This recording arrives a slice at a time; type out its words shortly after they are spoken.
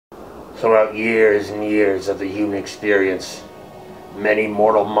Throughout years and years of the human experience, many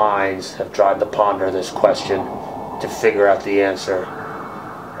mortal minds have tried to ponder this question to figure out the answer.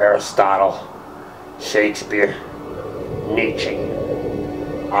 Aristotle, Shakespeare, Nietzsche,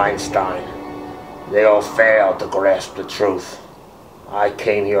 Einstein, they all failed to grasp the truth. I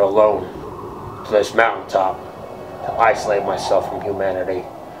came here alone to this mountaintop to isolate myself from humanity,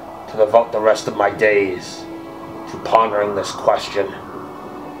 to devote the rest of my days to pondering this question.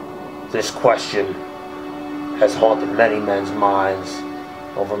 This question has haunted many men's minds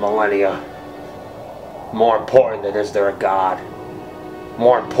over millennia. More important than is there a God?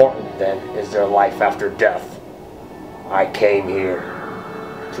 More important than is there life after death? I came here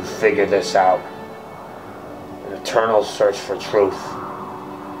to figure this out. An eternal search for truth.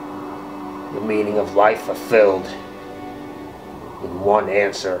 The meaning of life fulfilled in one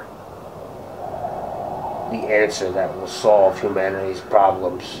answer. The answer that will solve humanity's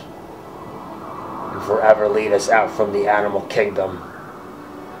problems and forever lead us out from the animal kingdom,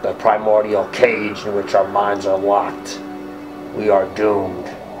 the primordial cage in which our minds are locked. We are doomed.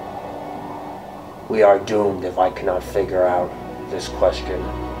 We are doomed if I cannot figure out this question.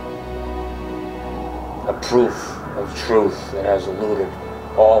 A proof of truth that has eluded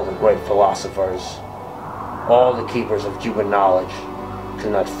all the great philosophers, all the keepers of human knowledge,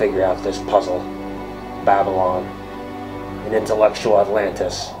 cannot figure out this puzzle. Babylon, an intellectual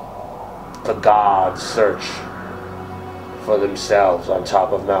Atlantis, the gods search for themselves on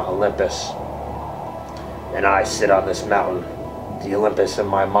top of Mount Olympus, and I sit on this mountain, the Olympus in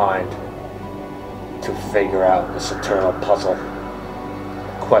my mind, to figure out this eternal puzzle.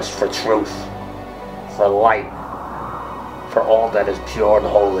 Quest for truth, for light, for all that is pure and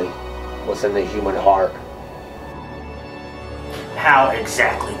holy within the human heart. How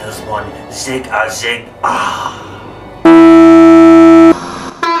exactly does one zig a zig ah?